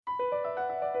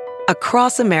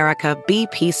Across America,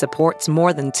 BP supports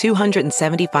more than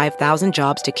 275,000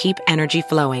 jobs to keep energy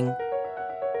flowing.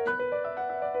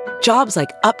 Jobs like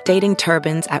updating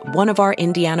turbines at one of our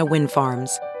Indiana wind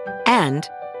farms and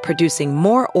producing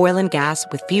more oil and gas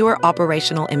with fewer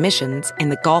operational emissions in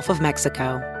the Gulf of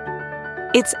Mexico.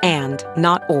 It's and,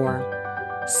 not or.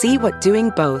 See what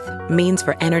doing both means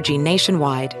for energy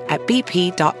nationwide at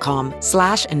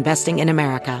bp.com/investing in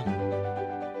America.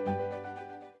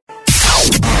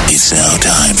 It's now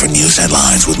time for news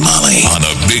headlines with Molly on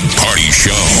the Big Party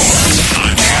Show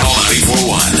on Channel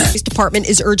 941. The police department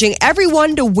is urging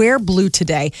everyone to wear blue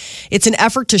today. It's an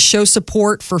effort to show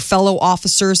support for fellow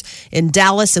officers in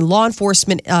Dallas and law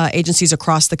enforcement agencies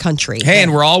across the country. Hey,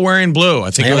 and we're all wearing blue.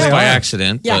 I think it was by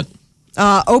accident, Yeah. but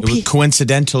it was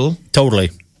coincidental.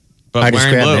 Totally. But I just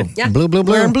wearing grabbed blue. it. Blue, blue,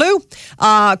 blue. Wearing blue.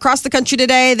 Across the country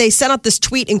today, they sent out this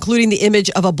tweet including the image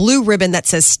of a blue ribbon that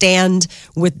says Stand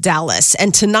with Dallas.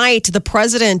 And tonight, the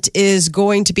president is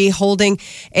going to be holding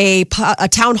a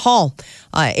town hall.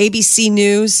 ABC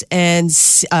News and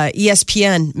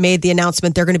ESPN made the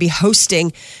announcement they're going to be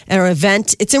hosting an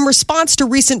event. It's in response to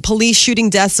recent police shooting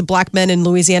deaths of black men in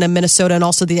Louisiana, Minnesota, and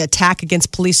also the attack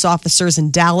against police officers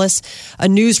in Dallas. A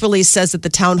news release says that the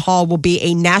town hall will be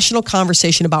a national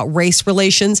conversation about race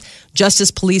relations,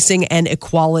 justice, policing, and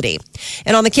equality.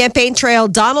 And on the campaign trail,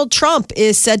 Donald Trump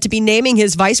is said to be naming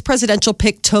his vice presidential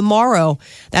pick tomorrow.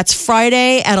 That's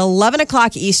Friday at 11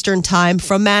 o'clock Eastern time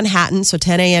from Manhattan, so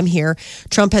 10 a.m. here.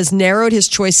 Trump has narrowed his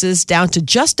choices down to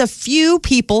just a few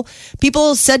people.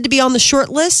 People said to be on the short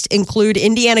list include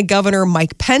Indiana Governor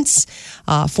Mike Pence,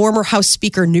 former House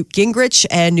Speaker Newt Gingrich,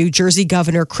 and New Jersey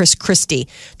Governor Chris Christie.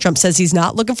 Trump says he's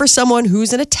not looking for someone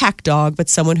who's an attack dog, but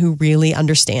someone who really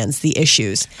understands the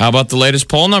issues. How about the latest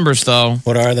poll numbers, though?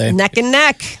 What are they? Neck and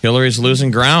neck. Hillary's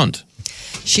losing ground.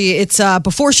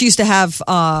 Before she used to have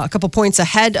a couple points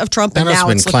ahead of Trump, and That now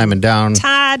has it's been climbing down.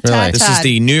 Tied. This is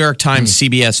the New York Times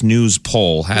CBS News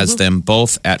poll has them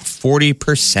both at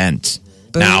 40%.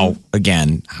 Now,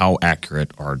 again, how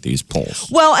accurate are these polls?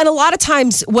 Well, and a lot of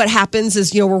times what happens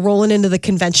is, we're rolling into the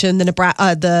convention.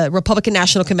 The Republican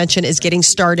National Convention is getting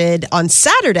started on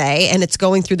Saturday, and it's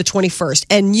going through the 21st.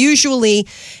 And usually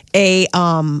a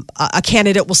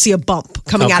candidate will see a bump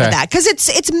coming out of that. Because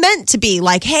it's meant to be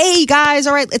like, hey, guys,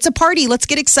 all right, it's a party. Let's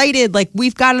get excited. Like,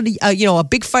 we've got a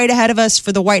big fight ahead of us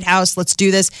for the White House. Let's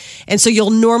do this. And so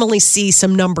you'll normally see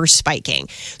some numbers spiking.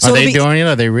 So Are they doing it?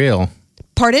 Are they real?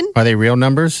 Pardon? Are they real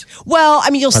numbers? Well, I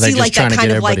mean, you'll see like that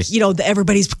kind of like, everybody-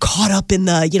 everybody's caught up in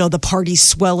the party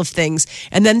swell of things.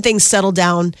 And then things settle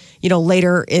down,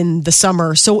 later in the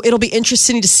summer. So it'll be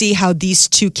interesting to see how these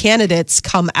two candidates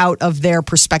come out of their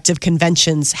respective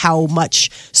conventions, how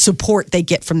much support they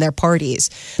get from their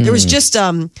parties. There was just,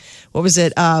 what was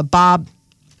it? Bob.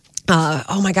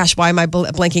 Oh my gosh, why am I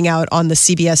blanking out on the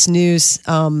CBS News?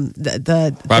 Bob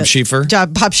Schieffer?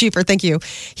 Bob Schieffer, thank you.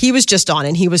 He was just on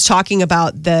and he was talking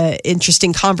about the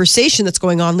interesting conversation that's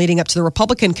going on leading up to the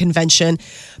Republican convention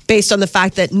based on the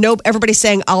fact that everybody's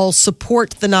saying, I'll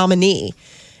support the nominee.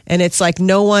 And it's like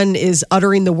no one is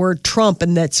uttering the word Trump,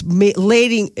 and it's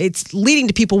leading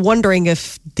to people wondering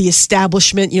if the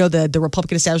establishment, the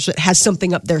Republican establishment has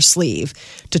something up their sleeve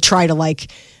to try to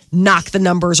knock the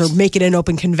numbers or make it an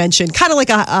open convention, kind of like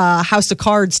a House of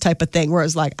Cards type of thing, where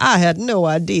it's like, I had no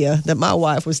idea that my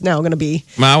wife was now going to be...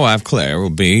 My wife, Claire, will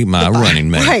be my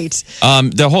running mate. Right.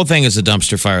 The whole thing is a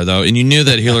dumpster fire, though, and you knew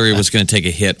that Hillary was going to take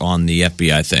a hit on the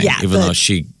FBI thing, even though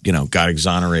she, got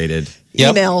exonerated.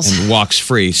 Emails. And walks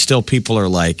free. Still, people are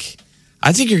like,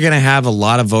 I think you're going to have a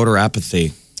lot of voter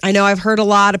apathy. I know I've heard a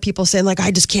lot of people saying,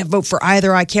 I just can't vote for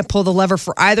either. I can't pull the lever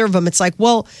for either of them. It's like,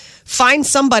 well, find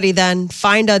somebody then.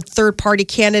 Find a third-party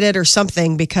candidate or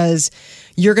something, because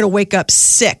you're going to wake up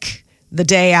sick the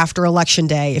day after Election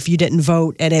Day if you didn't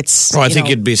vote. And it's... Well, I think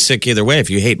you'd be sick either way if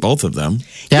you hate both of them.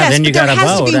 Yeah, yes, then you got to vote. There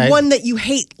has to be one that you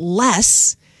hate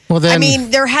less. Well, then... I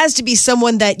mean, there has to be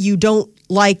someone that you don't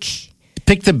like...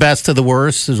 Pick the best of the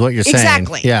worst is what you're saying.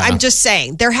 Exactly. Yeah. I'm just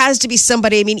saying. There has to be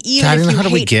somebody. I mean, even God, if you how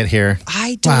did we get here?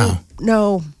 I don't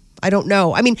know. I don't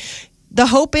know. I mean, the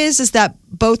hope is that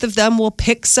both of them will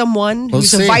pick someone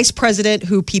who's a vice president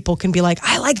who people can be like,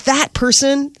 I like that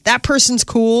person. That person's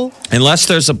cool. Unless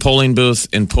there's a polling booth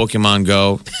in Pokemon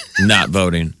Go, not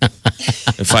voting.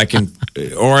 If I can,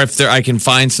 or if I can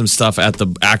find some stuff at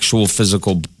the actual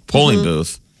physical polling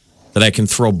booth that I can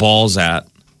throw balls at.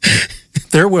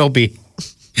 There will be.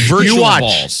 Virtual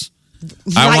balls.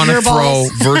 I want to throw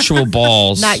virtual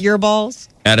balls. Not your balls.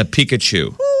 At a Pikachu.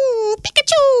 Ooh,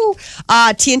 Pikachu.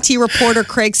 TNT reporter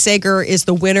Craig Sager is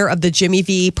the winner of the Jimmy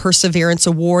V Perseverance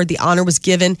Award. The honor was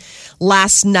given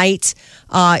last night.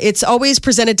 It's always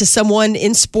presented to someone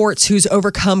in sports who's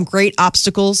overcome great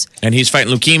obstacles. And he's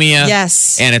fighting leukemia.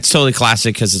 Yes. And it's totally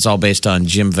classic because it's all based on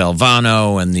Jim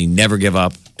Valvano and the never give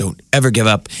up, don't ever give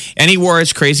up. And he wore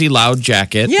his crazy loud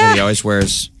jacket that he always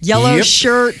wears. Yellow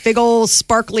shirt, big old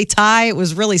sparkly tie. It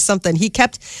was really something.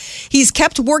 He's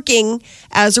kept working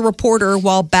as a reporter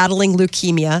while battling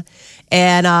leukemia.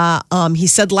 And he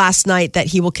said last night that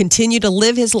he will continue to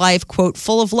live his life, quote,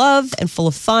 full of love and full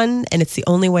of fun. And it's the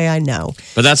only way I know.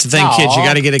 But that's the thing, kids. You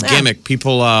got to get a gimmick.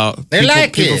 People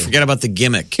forget about the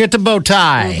gimmick. Get the bow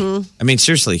tie. I mean,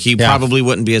 seriously, he probably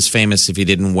wouldn't be as famous if he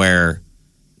didn't wear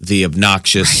the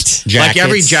obnoxious Jackets. Like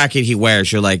every jacket he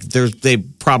wears, you're like, they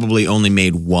probably only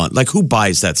made one. Like, who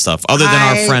buys that stuff other than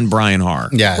our friend Brian Haar?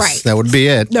 Yes, Right. that would be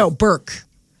it. No, Burke.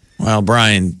 Well,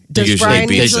 Brian Does usually Brian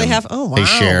beats usually him. have? Oh, wow. They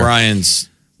share.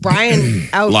 Brian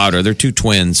out. louder. They're two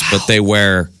twins, but they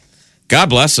wear. God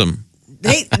bless them.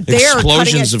 They are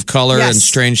Explosions of color Yes. and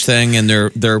strange thing, and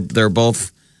they're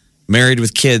both married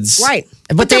with kids. Right.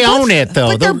 But they they're both- own it, though.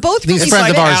 But they're both These really friends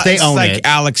of funny. ours, they It's own like it.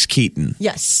 Alex Keaton.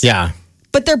 Yes. Yeah.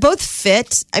 But they're both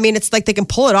fit. I mean, it's like they can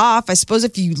pull it off. I suppose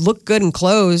if you look good in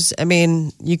clothes, I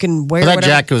mean, you can wear Well, that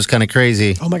whatever. jacket was kind of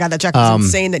crazy. Oh my God, that jacket was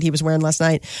insane that he was wearing last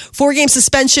night. 4-game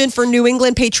suspension for New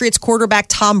England Patriots quarterback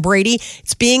Tom Brady.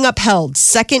 It's being upheld.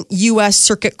 Second U.S.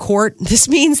 Circuit Court. This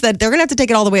means that they're going to have to take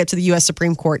it all the way up to the U.S.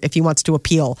 Supreme Court if he wants to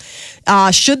appeal.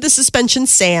 Should the suspension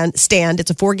stand,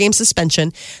 it's a 4-game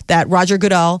suspension that Roger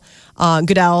Goodell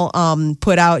put out,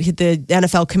 the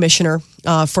NFL commissioner,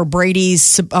 for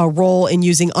Brady's role in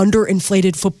using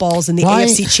underinflated footballs in the Why?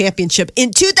 AFC Championship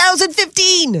in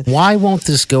 2015. Why won't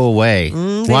this go away?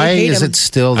 Why hate is him. it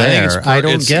still I think there? it's I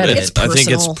don't It's get it. personal. I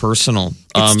think it's personal.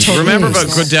 It's totally remember, but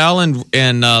personal. Goodell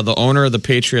and the owner of the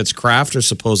Patriots Kraft are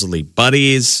supposedly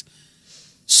buddies.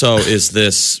 So is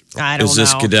this I don't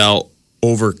know. Goodell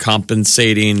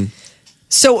overcompensating?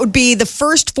 So it would be the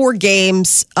first 4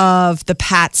 games of the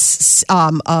Pats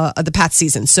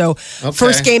season. So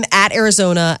first game at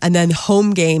Arizona, and then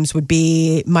home games would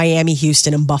be Miami,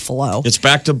 Houston, and Buffalo. It's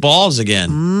back to balls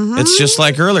again. It's just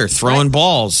like earlier, throwing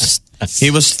balls.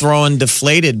 He was throwing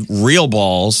deflated real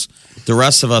balls. The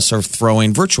rest of us are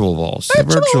throwing virtual balls.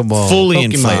 Virtual ball. Fully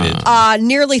Pokemon. inflated.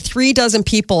 Nearly 3 dozen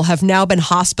people have now been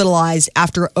hospitalized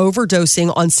after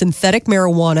overdosing on synthetic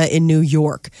marijuana in New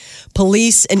York.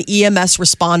 Police and EMS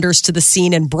responders to the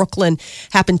scene in Brooklyn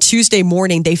happened Tuesday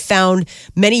morning. They found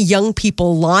many young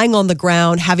people lying on the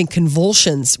ground having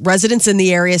convulsions. Residents in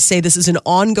the area say this is an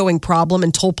ongoing problem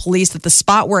and told police that the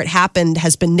spot where it happened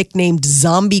has been nicknamed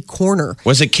Zombie Corner.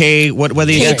 Was it what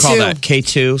do you call K2. that?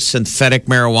 K2, synthetic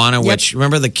marijuana, which,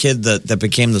 remember the kid that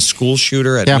became the school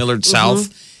shooter at Millard South?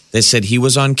 They said he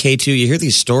was on K2. You hear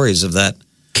these stories of that.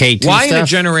 K2 Why in a stuff?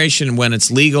 generation when it's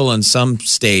legal in some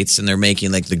states and they're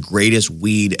making like the greatest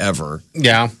weed ever,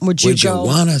 Yeah. Would you would you go?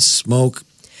 want to smoke,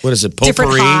 what is it, potpourri?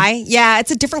 Different high. Yeah, it's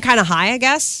a different kind of high, I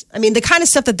guess. I mean, the kind of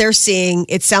stuff that they're seeing,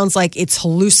 it sounds like it's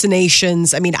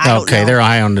hallucinations. I mean, I don't know. Okay, they're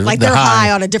high on the they're high.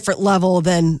 high on a different level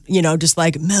than, just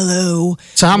like mellow.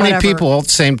 So how many whatever. people at the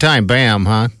same time? Bam,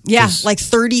 huh? Yeah, Just- like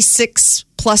 36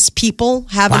 plus people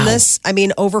having this. I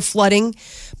mean, over flooding.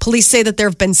 Police say that there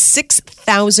have been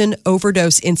 6,000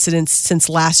 overdose incidents since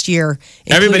last year.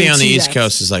 Everybody including on the 2 East deaths.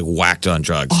 Coast is like whacked on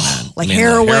drugs, man. like the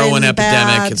heroin, heroin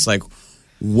epidemic. bad. It's like,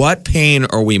 what pain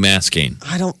are we masking?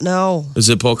 I don't know. Is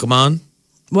it Pokemon?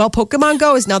 Well, Pokemon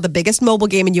Go is now the biggest mobile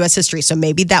game in U.S. history, so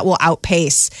maybe that will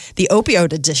outpace the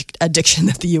opioid addiction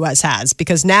that the U.S. has,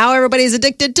 because now everybody's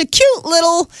addicted to cute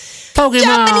little Pokemon.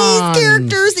 Japanese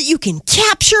characters that you can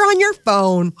capture on your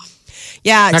phone.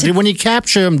 Yeah, Now, when you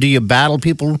capture them, do you battle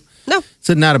people? no, Is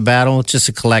it not a battle? It's just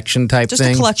a collection type just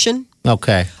thing? a collection.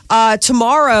 Okay.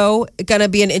 Tomorrow, going to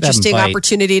be an interesting bite.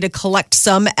 opportunity to collect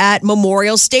some at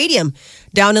Memorial Stadium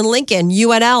down in Lincoln.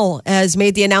 UNL has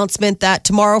made the announcement that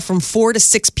tomorrow from 4 to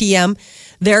 6 p.m.,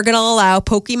 they're going to allow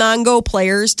Pokemon Go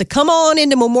players to come on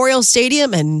into Memorial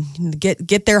Stadium and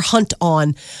get their hunt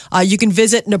on. You can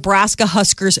visit Nebraska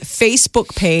Huskers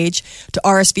Facebook page to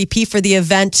RSVP for the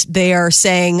event. They are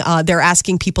saying they're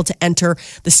asking people to enter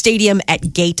the stadium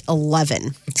at gate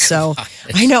 11. So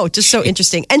I know, just so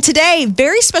interesting. And today,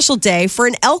 very special day for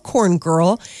an Elkhorn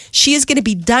girl. She is going to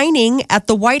be dining at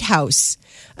the White House.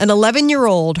 An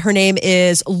 11-year-old, her name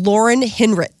is Lauren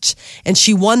Hinrich, and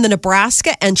she won the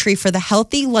Nebraska entry for the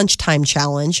Healthy Lunchtime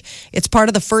Challenge. It's part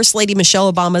of the First Lady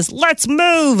Michelle Obama's Let's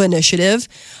Move initiative.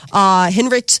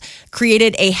 Hinrich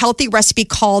created a healthy recipe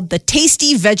called the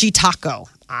Tasty Veggie Taco.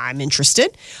 I'm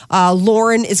interested.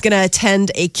 Lauren is going to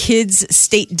attend a kids'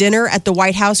 state dinner at the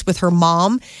White House with her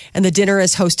mom. And the dinner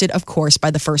is hosted, of course,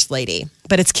 by the First Lady.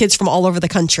 But it's kids from all over the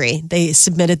country. They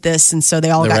submitted this, and so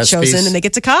they all got chosen, and they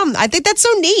get to come. I think that's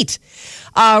so neat.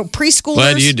 Preschoolers.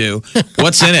 Glad you do.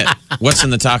 What's in it? What's in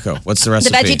the taco? What's the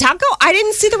recipe? The veggie taco? I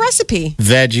didn't see the recipe.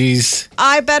 Veggies.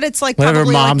 I bet it's like whatever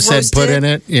probably mom like said roasted, put in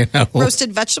it. You know,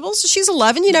 roasted vegetables. So she's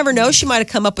 11. You never know. She might have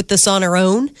come up with this on her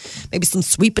own. Maybe some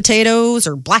sweet potatoes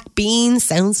or black beans.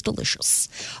 Sounds delicious.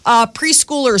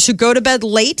 Preschoolers who go to bed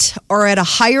late are at a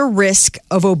higher risk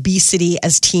of obesity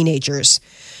as teenagers.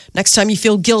 Next time you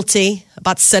feel guilty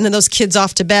about sending those kids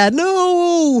off to bed,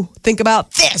 no, think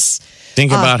about this.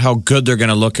 Think about how good they're going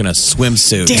to look in a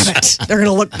swimsuit. Damn it. They're going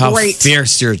to look how great.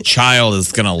 fierce your child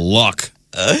is going to look.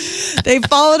 They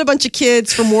followed a bunch of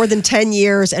kids for more than 10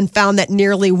 years and found that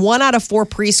nearly 1 out of 4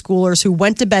 preschoolers who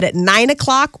went to bed at 9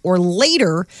 o'clock or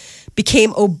later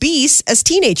became obese as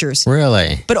teenagers.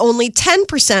 Really? But only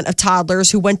 10% of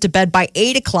toddlers who went to bed by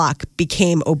 8 o'clock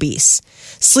became obese.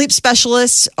 Sleep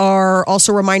specialists are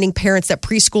also reminding parents that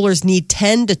preschoolers need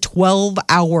 10 to 12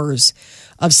 hours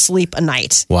of sleep a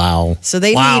night. Wow. So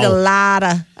they need a lot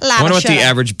of I wonder what the shut-eye.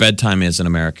 average bedtime is in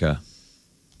America.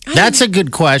 That's a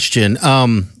good question.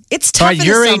 It's tough in the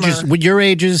your summer. ages, with your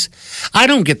ages, I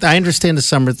understand the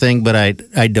summer thing, but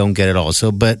I don't get it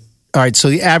also. But all right, so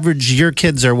the average, your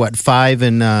kids are what, 5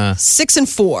 and 6 and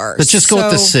 4. let's just go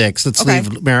with the 6. Let's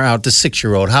leave Mara out, the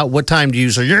 6-year-old. What time do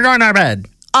you say you're going to bed?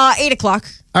 8 o'clock.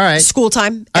 All right. School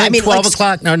time. I mean 12 like,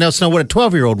 o'clock. No, so what a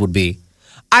 12-year-old would be.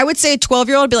 I would say a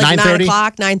 12-year-old would be like 9 9:30?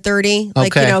 o'clock, 9:30.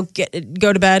 Like, Okay.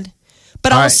 go to bed.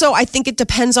 But All also, I think it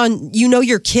depends on,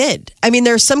 your kid. I mean,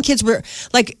 there's some kids where,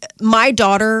 like, my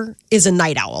daughter is a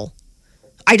night owl.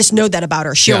 I just know that about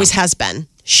her. She always has been.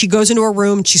 She goes into her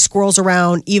room, she squirrels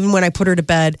around, even when I put her to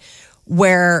bed,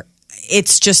 where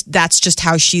that's just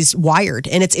how she's wired.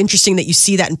 And it's interesting that you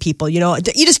see that in people. You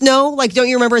just know, like, don't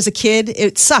you remember as a kid,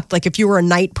 it sucked. Like, if you were a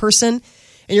night person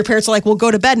and your parents are like, well,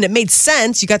 go to bed. And it made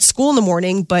sense. You got school in the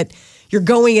morning, but you're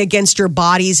going against your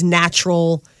body's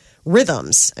natural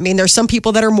rhythms. I mean, there's some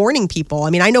people that are morning people. I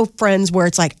mean, I know friends where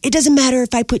it's like, it doesn't matter if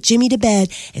I put Jimmy to bed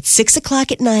at 6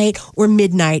 o'clock at night or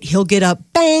midnight. He'll get up,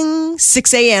 bang,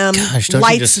 6 a.m. Gosh,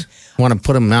 don't you just want to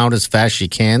put them out as fast as you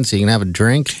can so you can have a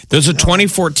drink? There's a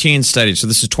 2014 study, so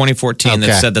this is 2014,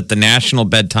 that said that the national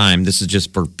bedtime, this is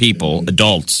just for people,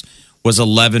 adults, was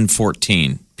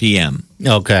 11:14 p.m.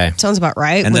 Okay. Sounds about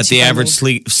right. And Once that the you average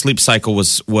finally- sleep cycle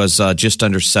was just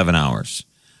under 7 hours.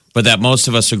 But that most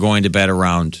of us are going to bed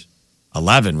around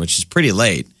 11, which is pretty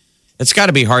late. It's got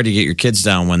to be hard to get your kids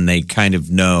down when they kind of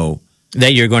know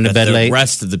that you're going to bed the late. The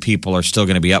rest of the people are still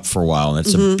going to be up for a while, and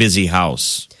it's a busy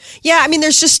house. Yeah, I mean,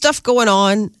 there's just stuff going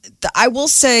on. I will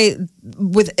say,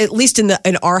 with at least in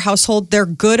our household, they're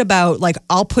good about, like,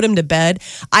 I'll put them to bed.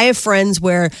 I have friends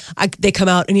where they come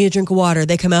out, I need a drink of water.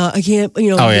 They come out, I can't, Oh,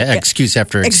 yeah, excuse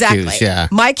after excuse, exactly. yeah.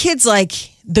 My kids, like,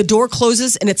 the door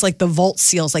closes and it's like the vault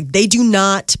seals. Like, they do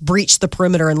not breach the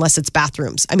perimeter unless it's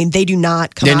bathrooms. I mean, they do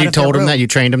not come out Then you of their told them room. that you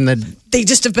trained them that They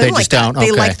just have been They like just that. don't?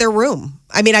 They Okay. like their room.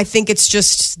 I mean, I think it's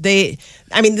just this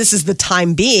is the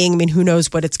time being. I mean, who knows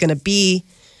what it's going to be.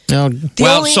 no.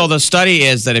 So the study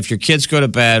is that if your kids go to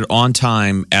bed on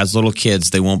time as little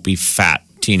kids, they won't be fat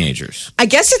teenagers. I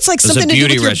guess it's like There's something a to do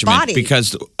beauty with your regimen body.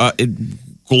 because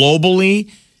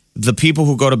globally, the people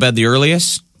who go to bed the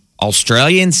earliest,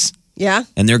 Australians, Yeah,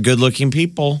 and they're good-looking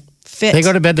people. fit. They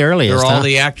go to bed the earliest. They're all huh?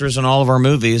 the actors in all of our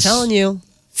movies. telling you.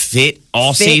 Fit,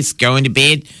 Aussies, going to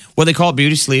bed. What they call it,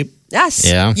 beauty sleep. Yes.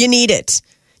 Yeah. You need it.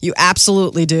 You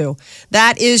absolutely do.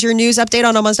 That is your news update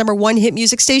on Omaha's number 1 hit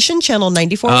music station, Channel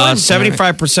 94.1.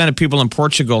 75% of people in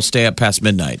Portugal stay up past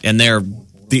midnight, and they're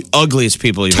the ugliest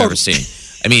people you've ever seen.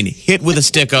 I mean, hit with a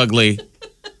stick ugly.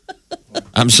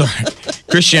 I'm sorry.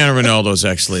 Cristiano Ronaldo's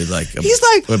actually like He's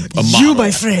like, a you, model.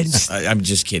 my friends, I'm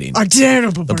just kidding. are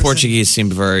terrible. The Portuguese seem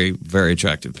very, very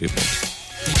attractive people.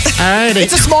 All right.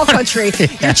 It's a small country.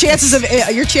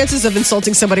 Your chances of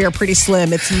insulting somebody are pretty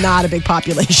slim. It's not a big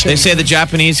population. They say the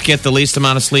Japanese get the least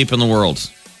amount of sleep in the world.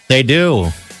 They do.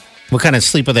 What kind of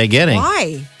sleep are they getting?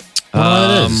 Why?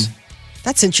 Well, it is.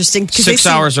 That's interesting. 'cause 6 they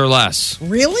seem- hours or less,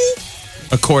 Really?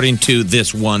 according to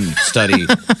this one study. Okay.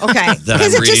 That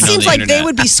Because I'm it just reading on seems the like they internet.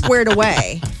 would be squared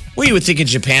away. Well, you would think in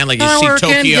Japan, like you Oh, see working,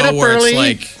 get Tokyo, up where early. it's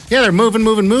like Yeah, they're moving.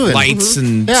 lights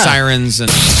and Yeah. sirens and.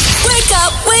 Wake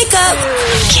up, wake up.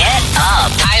 Get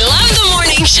up. I love the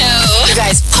morning show. You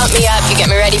guys pump me up. You get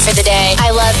me ready for the day.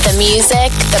 I love the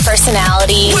music, the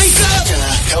personalities. Wake up!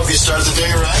 Gonna help you start the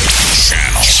day right.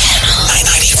 Channel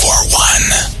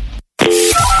 94.1.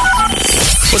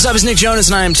 What's up? It's Nick Jonas,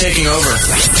 and I am taking over.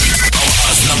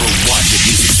 Omaha's number 1 hit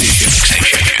music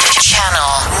station.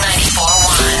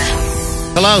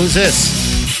 Hello, who's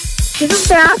this? This is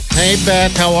Beth. Hey,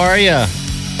 Beth, how are you?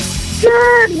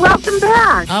 Good. Welcome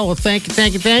back. Oh, well, thank you.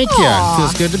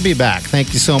 Feels good to be back.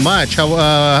 Thank you so much.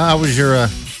 How was your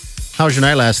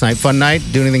night last night? Fun night?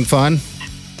 Do anything fun?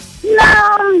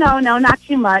 No, not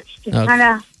too much. Just kind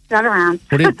of got around.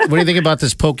 What do you think about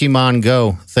this Pokemon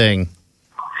Go thing?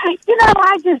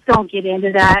 I just don't get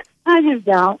into that. I just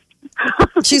don't.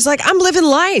 She's like, I'm living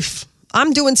life.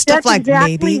 I'm doing stuff That's like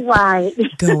exactly maybe right.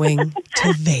 going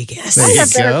to Vegas. There I you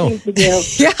have better go. things to do.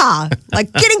 Yeah,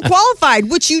 like getting qualified,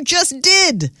 which you just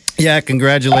did. Yeah,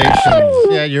 congratulations.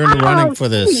 Yeah, you're in the running for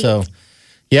this. So,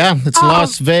 yeah, it's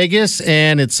Las Vegas,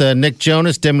 and it's Nick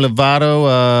Jonas, Demi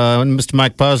Lovato, and Mr.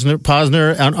 Mike Posner.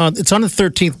 It's on the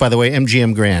 13th, by the way,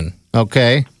 MGM Grand.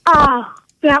 Okay? Oh,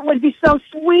 that would be so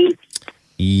sweet.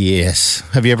 Yes.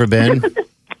 Have you ever been?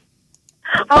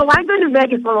 Oh, I've been to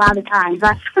Vegas a lot of times.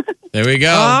 There we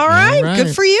go. All right,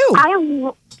 good for you.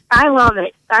 I love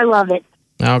it. I love it.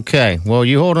 Okay. Well,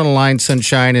 you hold on the line,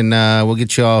 Sunshine, and we'll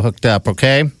get you all hooked up,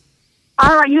 okay?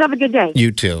 All right, you have a good day.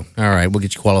 You too. All right, we'll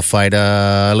get you qualified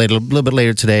a little bit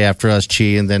later today after us, Chi,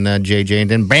 and then JJ,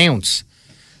 and then bounce.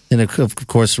 Then, of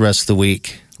course, the rest of the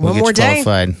week. We'll One get more you day.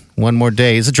 qualified. One more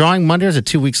day. Is it drawing Monday or is it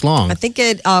 2 weeks long? I think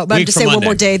it. About Week to from say one Monday.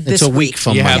 more day this It's a week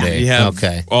from You have, Monday. you have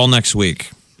Okay. all next week.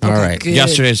 All right. good.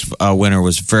 Yesterday's winner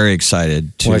was very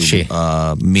excited Was she?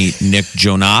 to meet Nick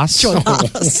Jonas.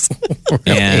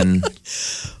 And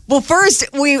Well, first,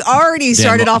 we already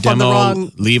started off on the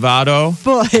wrong Lovato.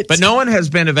 foot. But no one has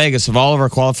been to Vegas. Of all of our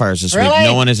qualifiers this week, Really?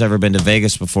 no one has ever been to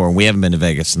Vegas before. We haven't been to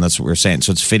Vegas, and that's what we're saying.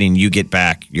 So it's fitting you get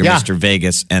back. You're Yeah. Mr.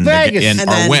 Vegas, and, Vegas. And our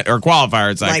then- our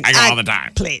qualifier is like I go all the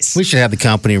time. Please. We should have the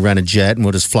company rent a jet, and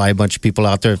we'll just fly a bunch of people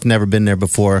out there who've never been there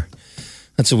before.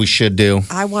 That's what we should do.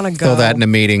 I want to go. Throw that in a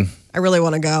meeting. I really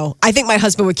want to go. I think my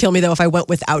husband would kill me though if I went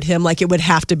without him. Like I would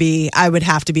have to be a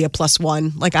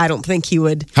 +1. Like I don't think he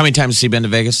would. How many times has he been to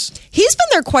Vegas? He's been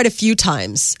there quite a few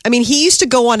times. I mean, he used to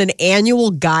go on an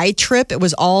annual guy trip. It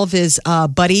was all of his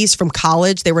buddies from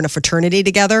college. They were in a fraternity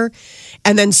together.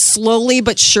 And then slowly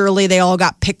but surely they all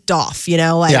got picked off,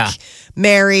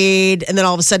 married. And then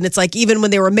all of a sudden it's like, even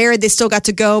when they were married, they still got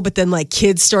to go. But then like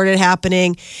kids started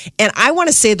happening. And I want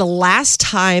to say the last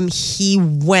time he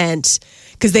went,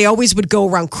 because they always would go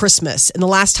around Christmas. And the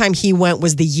last time he went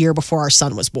was the year before our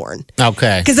son was born.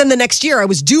 Okay. Because then the next year I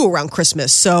was due around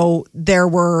Christmas. So there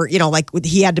were,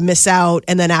 he had to miss out.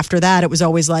 And then after that, it was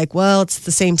always like, well, it's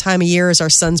the same time of year as our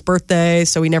son's birthday.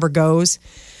 So he never goes.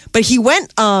 But he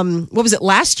went,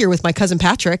 last year with my cousin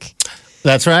Patrick.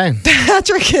 That's right.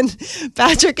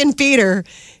 Patrick and Peter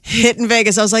hit in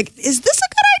Vegas. I was like, is this a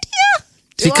good idea?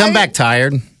 Does he come back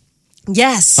tired?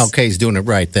 Yes. Okay, he's doing it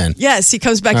right then. Yes, he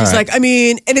comes back. All He's right. like,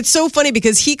 and it's so funny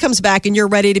because he comes back and you're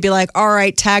ready to be like, all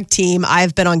right, tag team,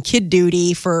 I've been on kid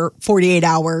duty for 48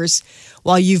 hours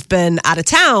while you've been out of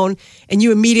town. And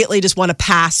you immediately just want to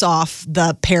pass off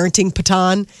the parenting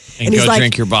baton. And he's go like,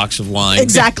 drink your box of wine.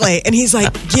 exactly. And he's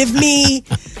like, give me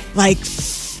like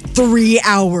 3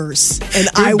 hours and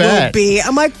I bet. will be.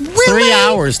 I'm like, really? 3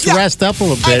 hours to Yeah. rest up a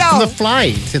little I bit from know. the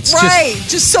flight. It's Right.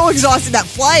 Just so exhausted. That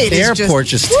flight the is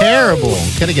airport's just Woo! terrible.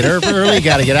 Gotta get up early,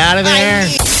 gotta get out of there.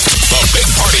 The Big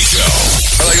Party Show.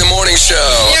 I like the morning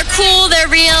show. They're cool, they're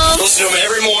real. Listen to them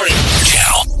every morning.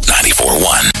 Channel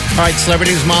 94.1. All right,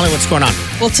 Celebrity News, Molly, what's going on?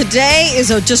 Well, today is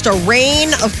just a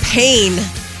reign of pain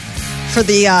for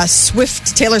the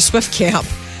Taylor Swift camp.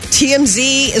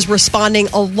 TMZ is responding.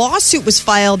 A lawsuit was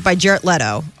filed by Jared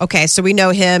Leto. Okay, so we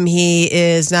know him. He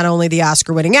is not only the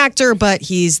Oscar-winning actor, but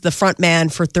he's the front man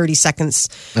for 30 Seconds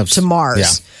to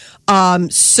Mars.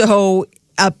 So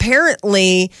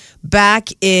apparently, back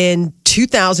in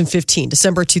 2015,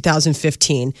 December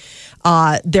 2015,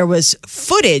 there was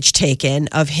footage taken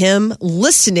of him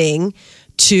listening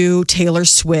to Taylor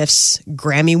Swift's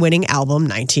Grammy-winning album,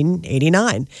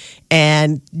 1989.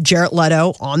 And Jared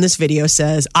Leto on this video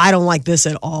says, I don't like this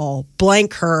at all.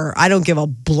 Blank her. I don't give a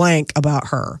blank about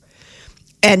her.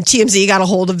 And TMZ got a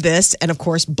hold of this and, of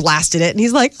course, blasted it. And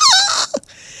he's like, ah!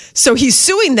 So he's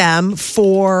suing them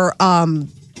for...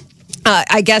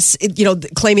 I guess,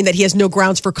 claiming that he has no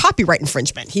grounds for copyright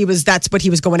infringement. That's what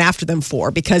he was going after them for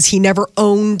because he never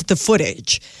owned the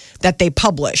footage that they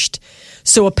published.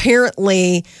 So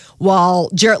apparently, while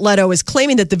Jared Leto is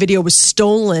claiming that the video was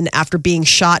stolen after being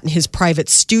shot in his private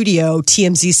studio,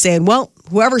 TMZ is saying, well,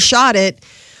 whoever shot it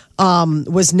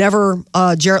was never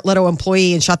a Jared Leto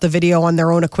employee and shot the video on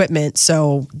their own equipment.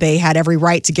 So they had every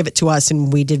right to give it to us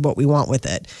and we did what we want with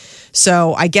it.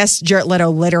 So I guess Jared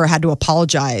Leto later had to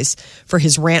apologize for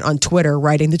his rant on Twitter,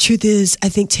 writing, the truth is, I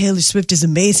think Taylor Swift is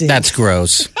amazing. That's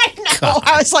gross. I know.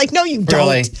 I was like, no, you don't.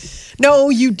 Really? No,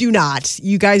 you do not.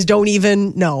 You guys don't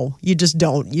even. No, you just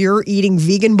don't. You're eating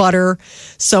vegan butter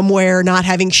somewhere, not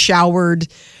having showered,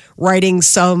 writing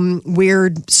some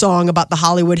weird song about the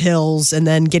Hollywood Hills, and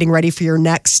then getting ready for your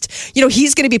next.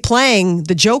 He's going to be playing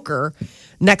the Joker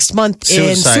next month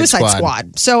in Suicide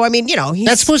Squad. So, I mean,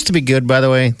 that's supposed to be good, by the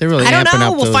way. They're really I don't amping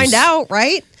know. up We'll those. find out,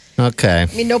 right? Okay.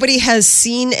 I mean, nobody has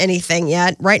seen anything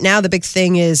yet. Right now, the big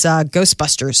thing is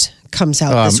Ghostbusters comes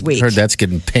out this week. I heard that's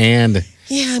getting panned.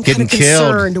 Yeah, I'm getting kind of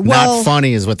killed. concerned. Well, not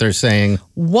funny is what they're saying.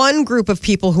 One group of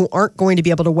people who aren't going to be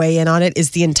able to weigh in on it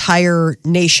is the entire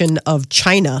nation of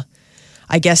China.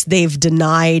 I guess they've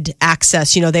denied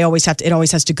access. They always have to. It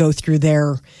always has to go through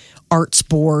their arts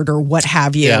board or what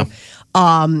have you. Yeah.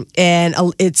 And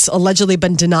it's allegedly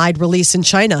been denied release in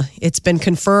China. It's been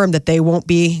confirmed that they won't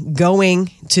be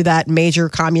going to that major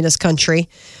communist country.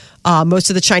 Most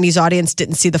of the Chinese audience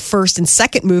didn't see the first and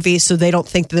second movie, so they don't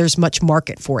think there's much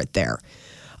market for it there.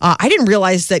 I didn't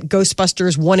realize that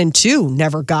Ghostbusters 1 and 2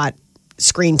 never got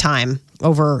screen time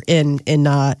over in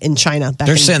China.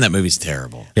 They're saying that movie's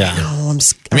terrible. Yeah.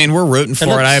 I mean, we're rooting for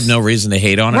it. I have no reason to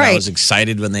hate on it. Right. I was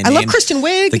excited when they I love named Kristen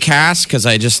Wiig. the cast because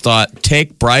I just thought,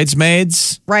 take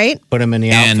Bridesmaids Right? Put them in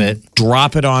the and outfit.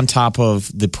 drop it on top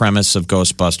of the premise of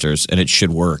Ghostbusters, and it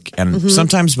should work. And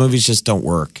sometimes movies just don't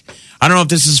work. I don't know if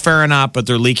this is fair or not, but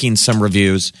they're leaking some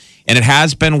reviews. And it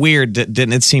has been weird.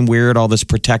 Didn't it seem weird, all this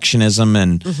protectionism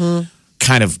and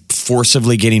kind of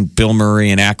forcibly getting Bill Murray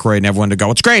and Aykroyd and everyone to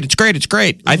go, it's great, it's great, it's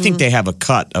great. I think they have a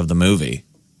cut of the movie.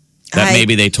 That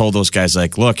maybe they told those guys,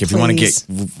 like, look, if you want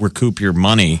to recoup your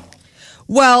money.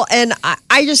 Well, and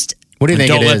I just... What do you think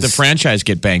don't it let is? the franchise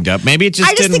get banged up. Maybe it just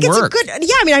I just didn't think work. it's a good...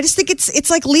 Yeah, I mean, I just think it's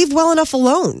like leave well enough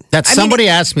alone. Somebody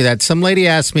asked me that. Some lady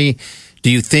asked me, do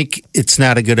you think it's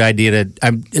not a good idea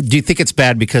to... do you think it's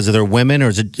bad because of their women, or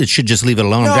it should just leave it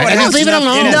alone? No, I just leave it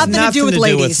alone. It has Nothing to do with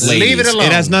ladies. Leave it alone.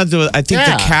 It has nothing to do with... I think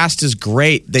Yeah. the cast is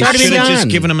great. They It's already should have done. just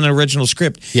given them an original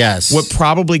script. Yes. What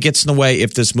probably gets in the way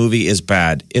if this movie is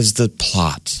bad is the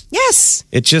plot. Yes.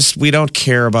 It just... We don't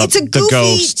care about It's a the goofy-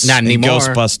 ghosts. Not and anymore.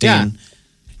 Ghost busting. Yeah.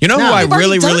 You know No. who I We've already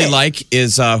really, done really it. like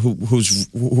is...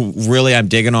 who really I'm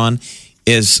digging on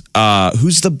is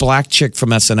who's the black chick from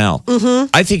SNL?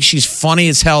 I think she's funny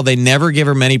as hell. They never give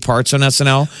her many parts on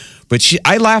SNL, but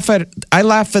I laugh at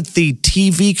the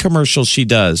TV commercial she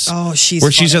does. Oh, she's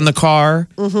where she's funny. in the car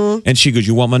and she goes,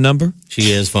 "You want my number?"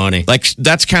 She is funny. Like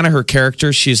that's kind of her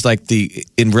character. She's like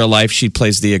in real life she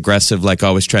plays the aggressive, like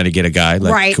always trying to get a guy.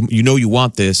 Like, Right. You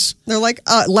want this. They're like,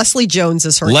 Leslie Jones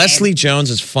is her name. Leslie Jones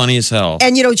is funny as hell.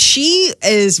 And, she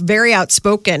is very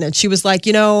outspoken. And she was like,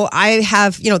 I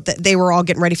have, they were all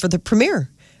getting ready for the premiere.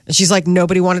 And she's like,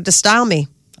 nobody wanted to style me.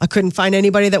 I couldn't find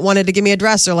anybody that wanted to give me a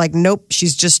dress. They're like, nope,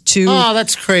 she's just too Oh,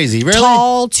 that's crazy. Really?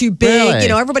 tall, too big. Really?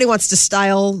 Everybody wants to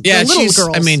style yeah, the little she's,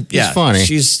 girls. I mean, yeah, funny.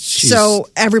 She's So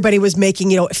everybody was making,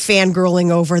 fangirling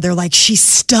over. They're like, she's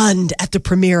stunned at the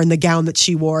premiere in the gown that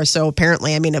she wore. So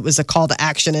apparently, I mean, it was a call to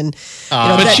action. And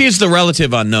but that- she's the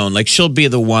relative unknown. Like she'll be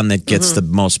the one that gets the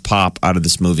most pop out of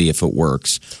this movie if it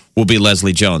works. Will be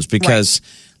Leslie Jones because,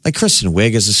 like Kristen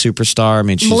Wiig is a superstar. I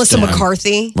mean, she's Melissa done-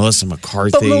 McCarthy. Melissa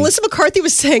McCarthy. But Melissa McCarthy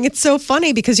was saying it's so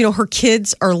funny because, her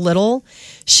kids are little.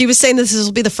 She was saying this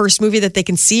will be the first movie that they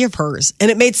can see of hers. And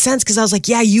it made sense because I was like,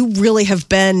 yeah, you really have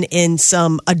been in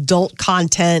some adult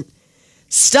content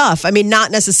stuff. I mean,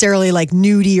 not necessarily like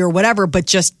nudie or whatever, but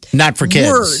just Not for kids.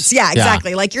 words. Yeah,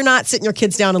 exactly. Like you're not sitting your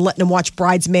kids down and letting them watch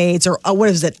Bridesmaids or what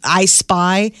is it, I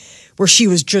Spy, where she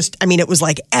was just, I mean, it was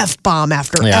like F-bomb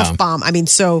after Yeah. F-bomb. I mean,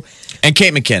 so and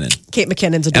Kate McKinnon. Kate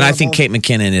McKinnon's adorable. And I think Kate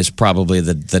McKinnon is probably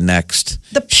the next.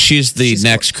 She's the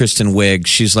next Kristen Wiig.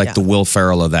 She's like the Will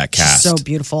Ferrell of that cast. So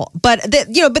beautiful. But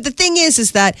the thing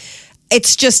is that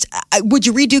it's just, would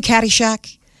you redo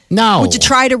Caddyshack? No. Would you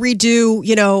try to redo,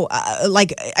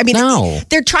 No.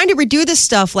 they're trying to redo this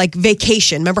stuff like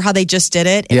Vacation. Remember how they just did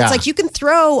it? And Yeah. it's like you can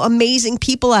throw amazing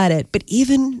people at it, but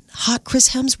even hot Chris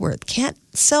Hemsworth can't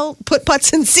put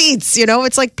butts in seats.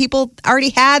 It's like people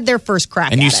already had their first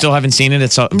crack and at you it. still haven't seen it?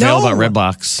 It's available at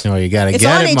Redbox. Oh, you got to It's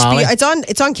get on it, HBO. Molly.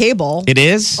 It's on cable. It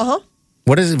is?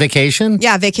 What is it, Vacation?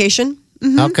 Yeah, Vacation.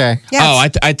 Okay. Yeah, Oh,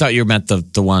 it's- I thought you meant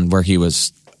the one where he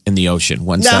was in the ocean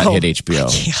once that hit HBO.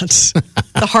 Can't.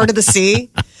 The Heart of the Sea.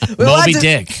 Moby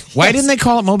Dick. Why didn't they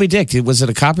call it Moby Dick? Was it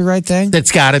a copyright thing?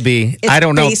 It's got to be. It's I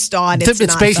don't know. based on- It's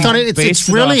it's based not on it. It's based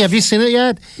really. off- Have you seen it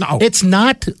yet? No. It's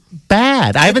not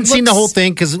bad. I haven't seen the looks- whole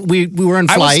thing because we were in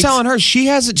I flight. was telling her she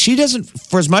doesn't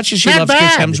for as much as she Not loves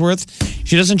Chris bad. Hemsworth,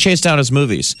 she doesn't chase down his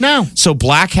movies. No. So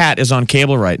Black Hat is on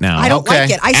cable right now. I don't Okay. like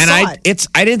it. I and saw it.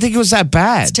 I didn't think it was that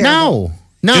bad. terrible. No.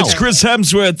 No. It's Chris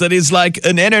Hemsworth, and he's like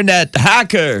an internet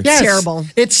hacker. Yes. Terrible.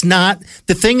 It's not.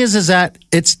 The thing is that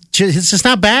it's just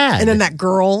not bad. And then that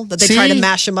girl that they try to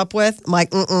mash him up with, I'm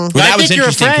like, Well, that was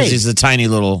interesting because he's a tiny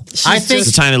little. He's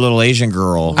a tiny little Asian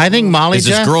girl. I think Molly is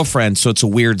his girlfriend, so it's a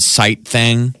weird sight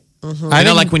thing. Mm-hmm. I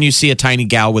know, like when you see a tiny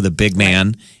gal with a big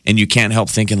man, and you can't help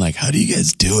thinking, like, how do you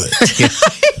guys do it?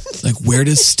 Like, where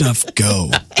does stuff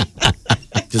go?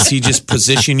 Does he just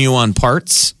position you on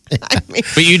parts? I mean,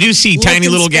 but you do see tiny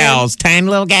little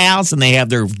spin. gals, and they have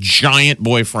their giant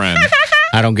boyfriend.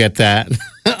 I don't get that.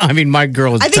 I mean, my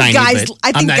girl is tiny. I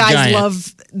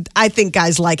think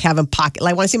guys like having pocket.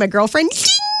 Like, want to see my girlfriend?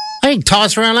 I think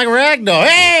toss around like a rag doll.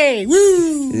 Hey,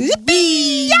 woo!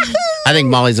 Yippee! Yahoo! I think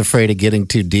Molly's afraid of getting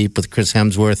too deep with Chris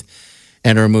Hemsworth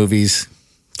and her movies.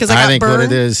 Because I think what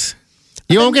it is,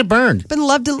 you won't get burned. Been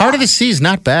loved a lot. Heart of the Sea is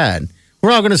not bad.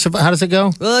 We're all going to survive. How does it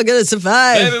go? We're going to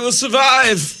survive. Maybe we'll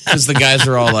survive. Because the guys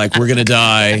are all like, we're going to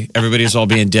die. Everybody's all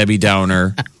being Debbie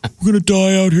Downer. We're going to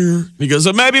die out here. He goes,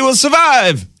 so maybe we'll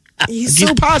survive. He's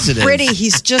so positive. Pretty.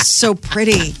 He's just so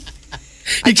pretty.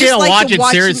 You can't watch it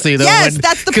seriously, though. Yes,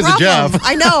 that's the problem. Of Jeff.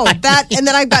 I know that, and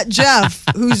then I've got Jeff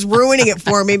who's ruining it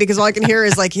for me because all I can hear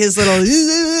is like his little.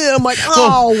 I'm like,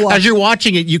 oh. Well, as you're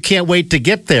watching it, you can't wait to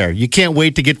get there. You can't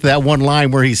wait to get to that one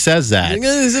line where he says that. You're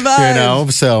gonna survive. You know,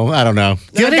 so I don't know.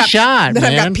 Give it a shot, then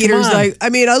man. I've got Peter's like, I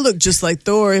mean, I look just like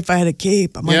Thor if I had a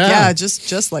cape. I'm like, yeah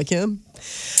just like him.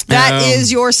 That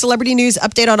is your celebrity news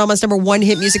update on Almost number one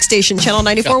hit music station, Channel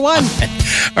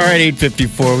 94.1. All right,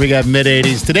 8:54. We got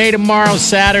mid-80s. Today, tomorrow,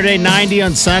 Saturday, 90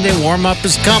 on Sunday. Warm-up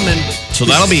is coming. So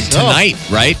that'll be tonight,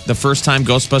 right? The first time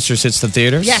Ghostbusters hits the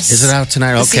theaters? Yes. Is it out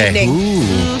tonight? This Okay. evening. Ooh.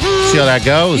 See how that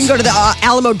goes. You can go to the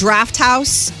Alamo Draft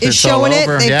House. Is It's showing all it.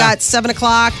 over, They've yeah. got 7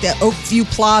 o'clock. The Oakview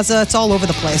Plaza. It's all over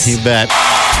the place. You bet.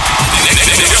 Nick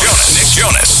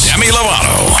Jonas, Demi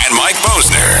Lovato, and Mike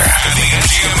Posner. At the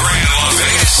MGM Grand Las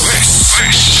Vegas. This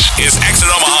is Exit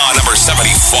Omaha number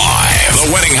 75.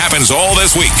 The wedding happens all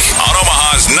this week on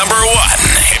Omaha's number one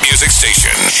hit music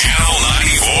station, Channel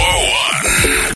 94.1.